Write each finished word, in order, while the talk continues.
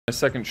My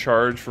second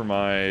charge for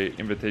my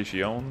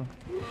invitation.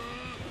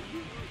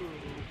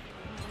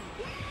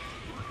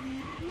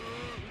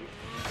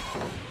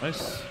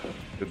 Nice.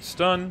 Good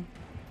stun.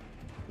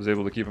 Was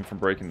able to keep him from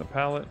breaking the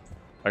pallet.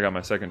 I got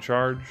my second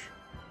charge.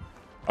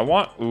 I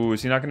want... Ooh,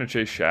 is he not going to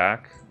chase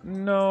Shaq?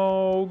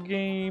 No,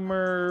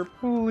 gamer.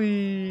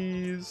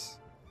 Please.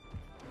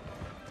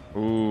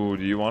 Ooh,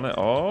 do you want it?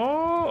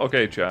 Oh,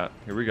 okay, chat.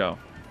 Here we go.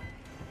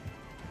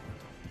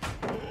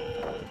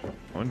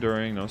 No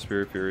Enduring, no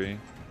Spirit Fury.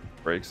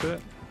 Breaks it.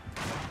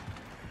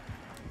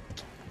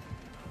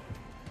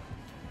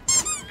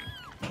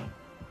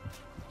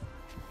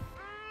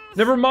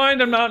 Never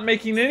mind, I'm not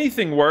making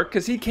anything work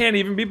because he can't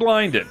even be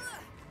blinded.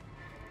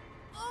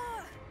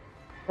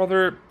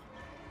 Brother,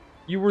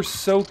 you were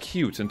so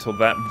cute until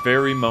that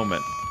very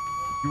moment.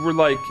 You were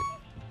like...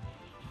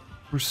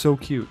 You were so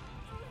cute.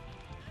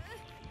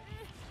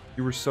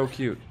 You were so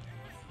cute.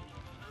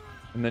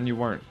 And then you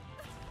weren't.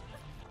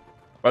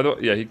 By the way,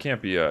 yeah, he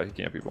can't be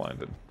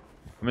blinded.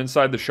 I'm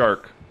inside the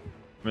shark.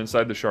 I'm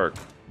inside the shark.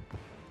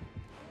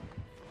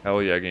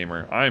 Hell yeah,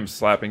 gamer. I'm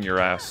slapping your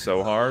ass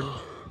so hard.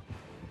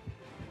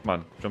 Come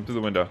on, jump through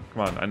the window.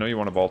 Come on, I know you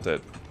want to vault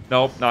it.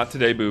 Nope, not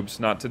today, boobs.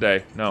 Not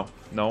today. No,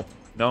 no,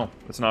 no.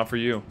 That's not for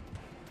you.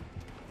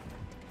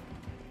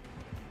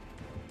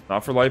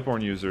 Not for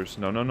Lightborn users.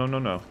 No, no, no, no,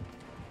 no.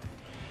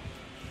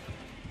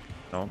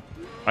 No.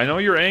 I know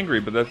you're angry,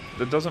 but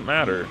that doesn't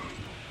matter.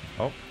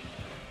 Oh,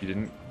 he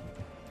didn't.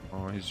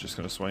 Oh, he's just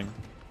gonna swing.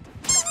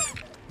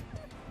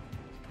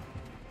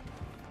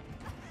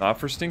 Not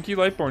for stinky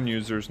Lightborn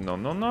users. No,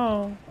 no,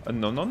 no.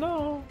 No, no,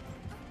 no.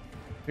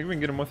 I think we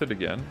can get him with it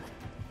again.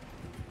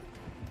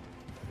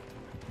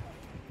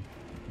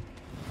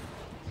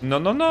 No,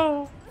 no,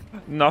 no.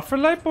 Not for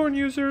Lightborn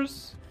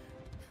users.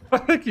 I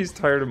think he's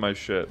tired of my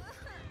shit.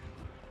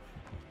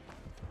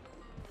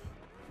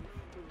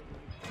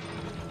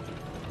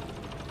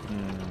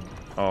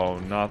 Oh,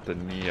 not the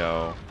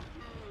Neo.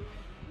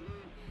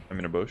 I'm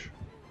in a bush.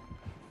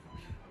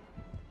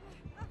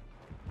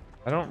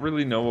 I don't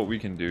really know what we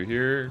can do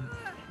here.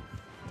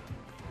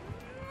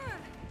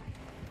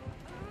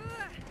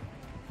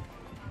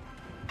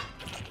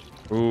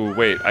 Ooh,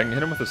 wait. I can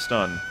hit him with a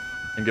stun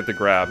and get the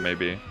grab,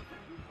 maybe.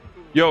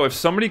 Yo, if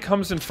somebody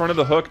comes in front of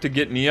the hook to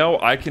get Neo,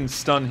 I can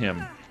stun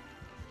him.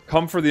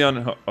 Come for the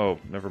unhook. Oh,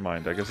 never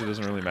mind. I guess it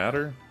doesn't really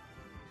matter.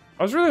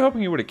 I was really hoping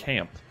he would have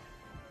camped.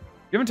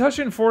 You haven't touched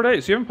it in 4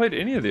 days. You haven't played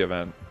any of the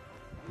event.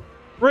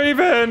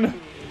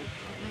 Raven!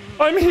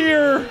 I'm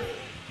here!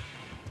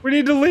 We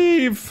need to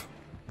leave!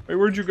 Wait,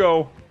 where'd you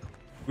go?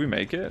 Did we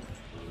make it?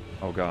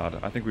 Oh god,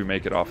 I think we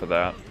make it off of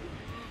that.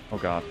 Oh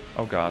god,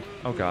 oh god,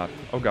 oh god,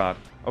 oh god,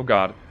 oh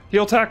god.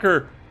 He'll attack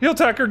her! He'll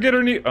attack her, get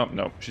her knee! Oh,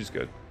 no, she's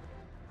good.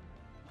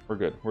 We're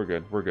good, we're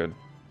good, we're good.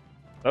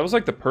 That was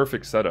like the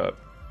perfect setup.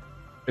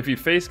 If he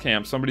face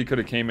camped, somebody could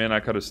have came in, I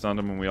could have stunned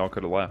him, and we all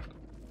could have left.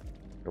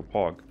 Go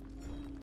Pog.